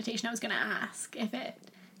mentioned meditation, I was going to ask if it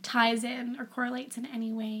ties in or correlates in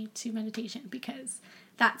any way to meditation, because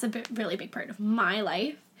that's a really big part of my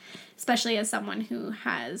life, especially as someone who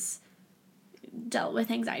has dealt with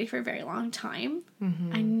anxiety for a very long time.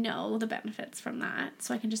 Mm-hmm. I know the benefits from that.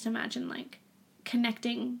 So I can just imagine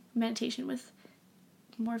connecting meditation with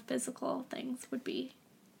more physical things would be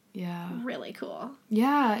really cool.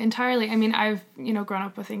 Yeah, entirely. I mean, I've, grown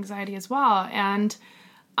up with anxiety as well. And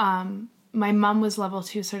my mom was level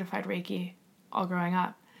 2 certified Reiki all growing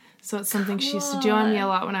up. So it's something she used to do on me a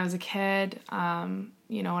lot when I was a kid,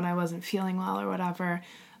 you know, when I wasn't feeling well or whatever.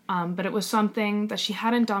 But it was something that she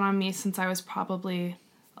hadn't done on me since I was probably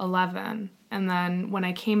 11. And then when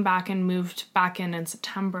I came back and moved back in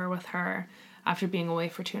September with her after being away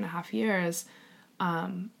for 2.5 years,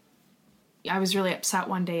 I was really upset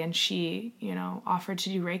one day, and she, you know, offered to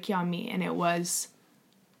do Reiki on me, and it was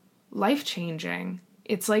life-changing.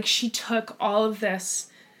 It's like she took all of this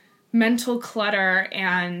mental clutter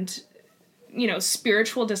and, you know,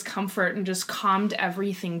 spiritual discomfort and just calmed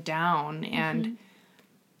everything down. And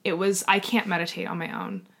it was, I can't meditate on my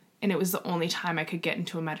own. And it was the only time I could get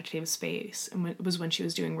into a meditative space. And it was when she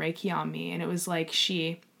was doing Reiki on me. And it was like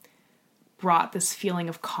she brought this feeling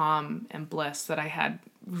of calm and bliss that I had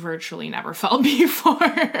virtually never felt before.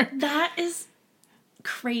 That is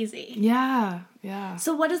crazy. Yeah, yeah.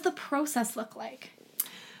 So what does the process look like?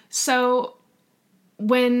 So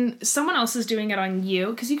when someone else is doing it on you,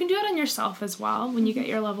 because you can do it on yourself as well when you get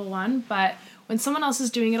your level 1, but when someone else is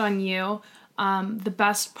doing it on you, the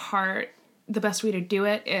best way to do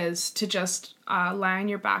it is to just lie on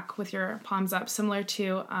your back with your palms up, similar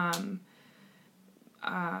to, oh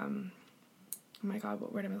my God,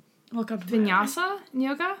 what word am I? Welcome to Vinyasa in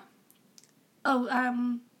yoga? Oh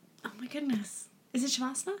my goodness. Is it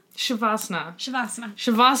Shavasana? Shavasana.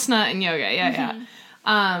 Shavasana in yoga, yeah.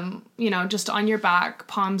 You know, just on your back,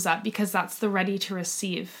 palms up, because that's the ready to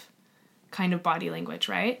receive kind of body language,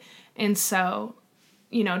 right? And so,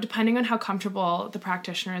 you know, depending on how comfortable the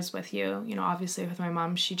practitioner is with you, you know, obviously with my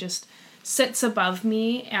mom, she just sits above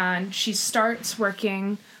me and she starts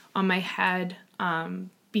working on my head.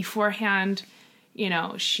 Beforehand, you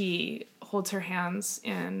know, she holds her hands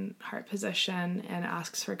in heart position and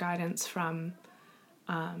asks for guidance from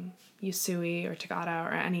Usui or Tagata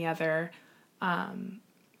or any other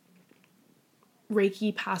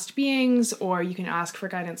Reiki past beings, or you can ask for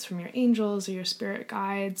guidance from your angels or your spirit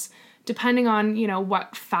guides, depending on, you know,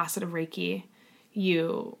 what facet of Reiki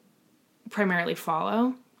you primarily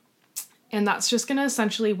follow. And that's just going to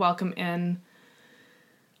essentially welcome in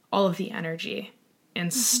all of the energy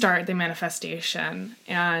and start the manifestation.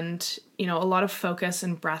 And, you know, a lot of focus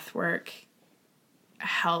and breath work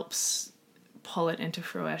helps pull it into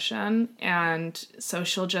fruition. And so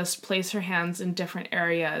she'll just place her hands in different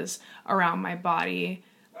areas around my body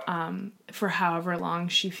for however long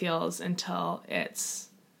she feels until it's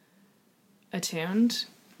attuned.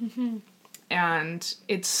 And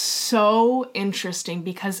it's so interesting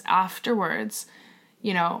because afterwards,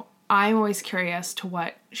 you know, I'm always curious to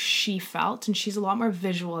what she felt, and she's a lot more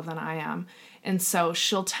visual than I am. And so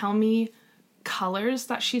she'll tell me colors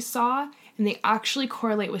that she saw, and they actually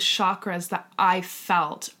correlate with chakras that I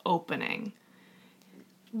felt opening.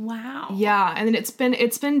 Wow. Yeah, and then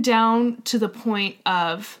it's been down to the point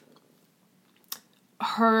of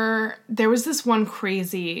her. There was this one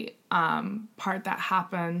crazy part that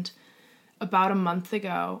happened about a month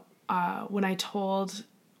ago when I told.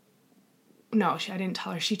 No, I didn't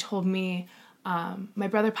tell her. She told me my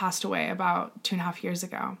brother passed away about 2.5 years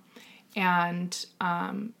ago, and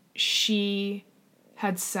she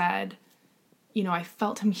had said, you know, I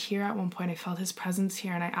felt him here at one point. I felt his presence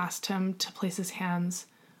here, and I asked him to place his hands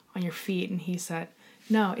on your feet, and he said,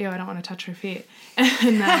 no, ew, I don't want to touch her feet.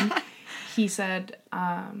 And then he said,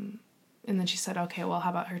 and then she said, okay, well, how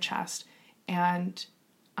about her chest? And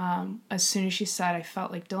as soon as she said, I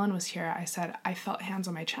felt like Dylan was here, I said, I felt hands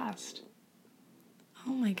on my chest.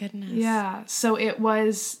 Oh my goodness. Yeah, so it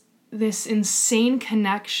was this insane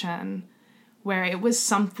connection where it was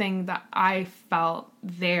something that I felt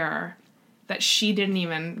there that she didn't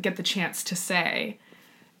even get the chance to say.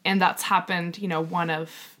 And that's happened, you know, one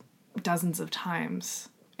of dozens of times.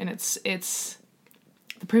 And it's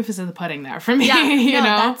the proof is in the pudding there for me, yeah, you know?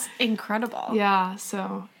 That's incredible. Yeah,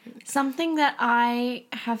 so. Something that I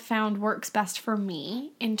have found works best for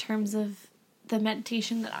me in terms of the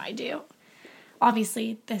meditation that I do.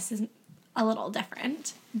 Obviously, this is a little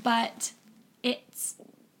different, but it's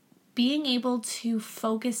being able to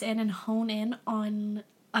focus in and hone in on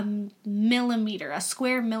a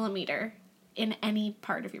square millimeter in any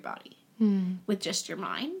part of your body with just your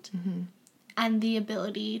mind and the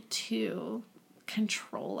ability to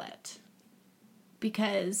control it.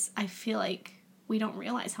 Because I feel like we don't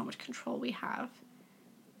realize how much control we have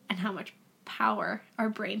and how much power our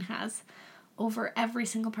brain has over every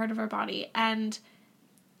single part of our body. And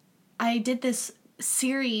I did this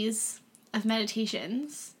series of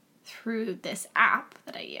meditations through this app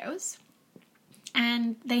that I use.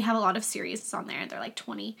 And they have a lot of series on there. They're like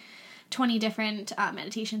 20 different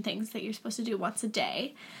meditation things that you're supposed to do once a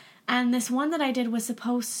day. And this one that I did was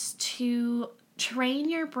supposed to train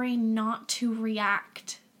your brain not to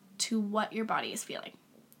react to what your body is feeling.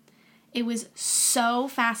 It was so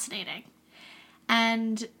fascinating.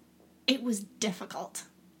 And it was difficult.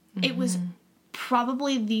 Mm-hmm. It was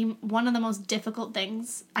probably one of the most difficult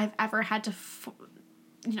things I've ever had to,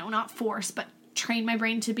 not force, but train my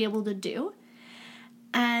brain to be able to do.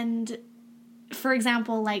 And for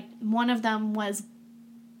example, like one of them was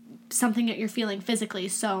something that you're feeling physically.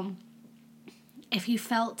 So if you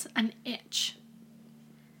felt an itch,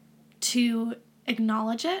 to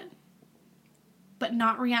acknowledge it, but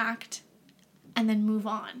not react, and then move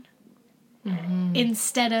on. Mm-hmm.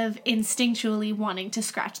 Instead of instinctually wanting to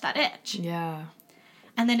scratch that itch. Yeah.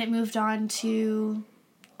 And then it moved on to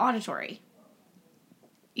auditory.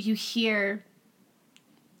 You hear,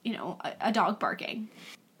 a dog barking.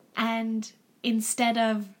 And instead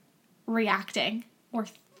of reacting or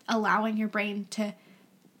allowing your brain to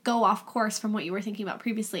go off course from what you were thinking about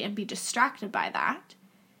previously and be distracted by that,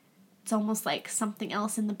 it's almost like something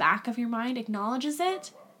else in the back of your mind acknowledges it,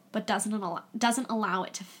 but doesn't allow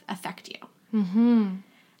it to affect you. Mm-hmm.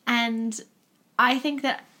 And I think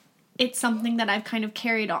that it's something that I've kind of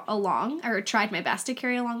carried along, or tried my best to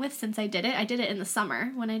carry along with since I did it. I did it in the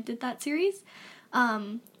summer when I did that series.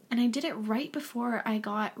 And I did it right before I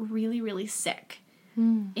got really, really sick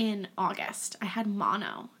in August. I had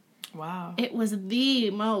mono. Wow. It was the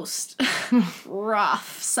most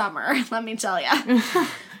rough summer, let me tell you.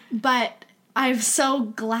 But I'm so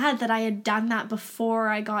glad that I had done that before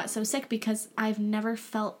I got so sick, because I've never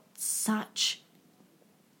felt such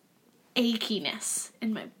achiness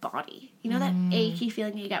in my body. You know that achy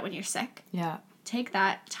feeling you get when you're sick? Yeah. Take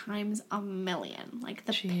that times a million. Like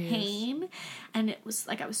the pain. And it was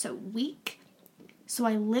like I was so weak. So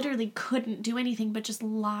I literally couldn't do anything but just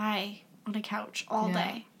lie on a couch all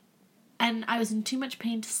day. And I was in too much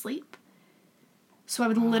pain to sleep. So I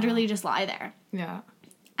would literally just lie there. Yeah.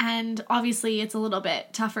 And obviously it's a little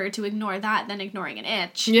bit tougher to ignore that than ignoring an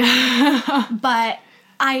itch. Yeah. But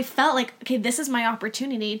I felt like, okay, this is my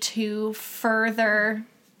opportunity to further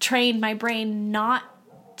train my brain not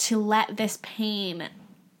to let this pain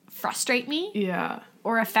frustrate me. Yeah.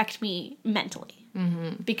 Or affect me mentally.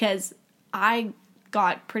 Mm-hmm. Because I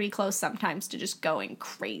got pretty close sometimes to just going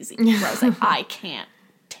crazy. Where I was like, I can't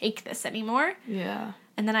take this anymore. Yeah.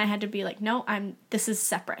 And then I had to be like, no, this is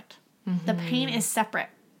separate. Mm-hmm. The pain is separate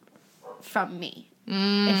from me, if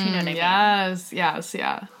you know what I mean. Yes,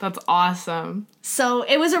 yeah. That's awesome. So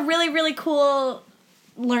it was a really, really cool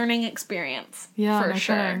learning experience. Yeah, for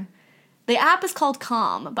sure. The app is called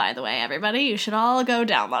Calm, by the way, everybody. You should all go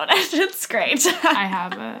download it. It's great. I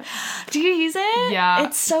have it. Do you use it? Yeah.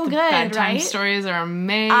 It's so good, bedtime right? stories are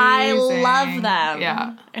amazing. I love them.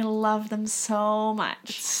 Yeah. I love them so much.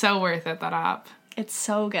 It's so worth it, that app. It's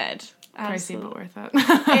so good. Pricey, but worth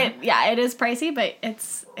it. It is pricey, but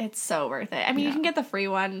it's so worth it. I mean, you can get the free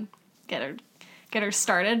one, get her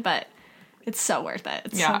started, but it's so worth it.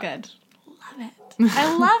 It's so good. Love it.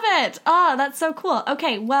 I love it. Oh, that's so cool.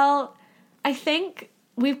 Okay, well, I think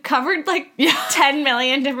we've covered 10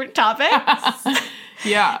 million different topics.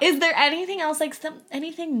 Yeah. Is there anything else,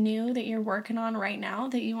 anything new that you're working on right now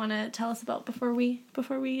that you want to tell us about before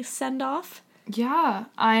we send off? Yeah,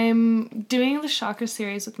 I'm doing the chakra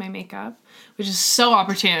series with my makeup, which is so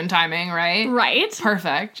opportune timing, right? Right.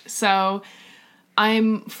 Perfect. So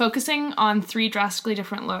I'm focusing on 3 drastically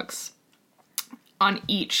different looks on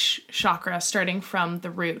each chakra, starting from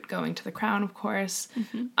the root, going to the crown, of course.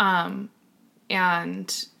 Mm-hmm.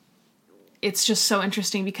 And it's just so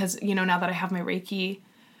interesting because, now that I have my Reiki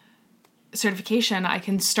certification, I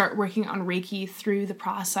can start working on Reiki through the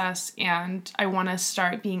process, and I want to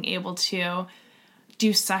start being able to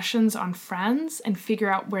do sessions on friends and figure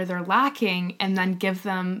out where they're lacking and then give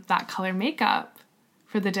them that color makeup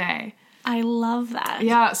for the day. I love that.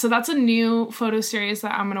 Yeah, so that's a new photo series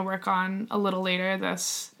that I'm going to work on a little later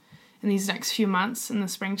in these next few months in the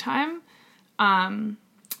springtime. And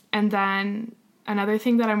then another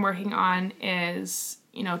thing that I'm working on is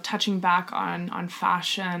touching back on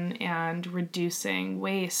fashion and reducing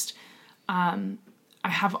waste. I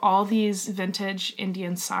have all these vintage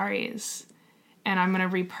Indian saris, and I'm going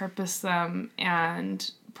to repurpose them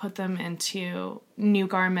and put them into new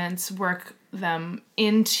garments, work them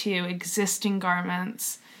into existing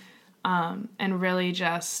garments, and really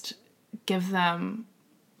just give them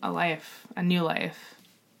a new life.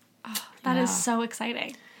 Oh, that is so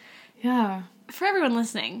exciting. Yeah. For everyone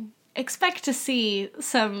listening, expect to see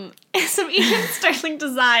some Ian Sterling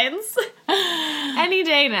designs any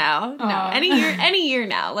day now. No, any year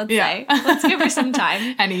now, let's say. Let's give her some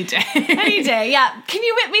time. Any day. Any day, yeah. Can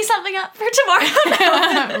you whip me something up for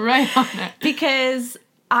tomorrow? Right on it. Because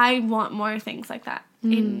I want more things like that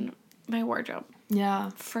in my wardrobe.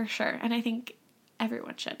 Yeah. For sure. And I think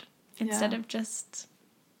everyone should. Instead of just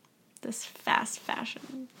this fast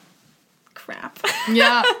fashion crap.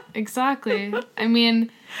 Yeah, exactly. I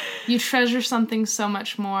mean, you treasure something so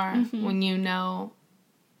much more when you know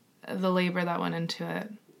the labor that went into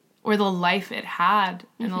it. Or the life it had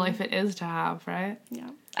and the life it is to have, right? Yeah.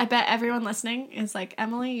 I bet everyone listening is like,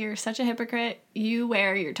 Emily, you're such a hypocrite. You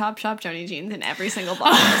wear your Topshop Joni jeans in every single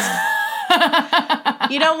blog post.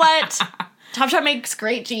 You know what? Topshop makes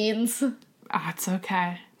great jeans. It's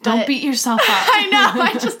okay. Don't beat yourself up. I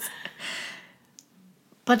know.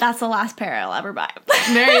 But that's the last pair I'll ever buy.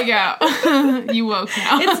 There you go. You woke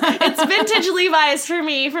now. It's vintage Levi's for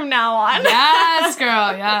me from now on. Yes,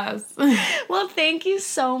 girl. Yes. Well, thank you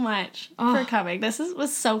so much for coming. This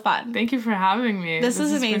was so fun. Thank you for having me. This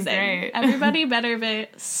is amazing. Great. Everybody better be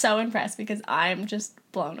so impressed because I'm just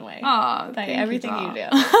blown away by everything you do.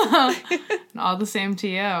 And all the same to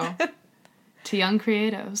you. To young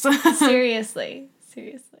creatives. Seriously.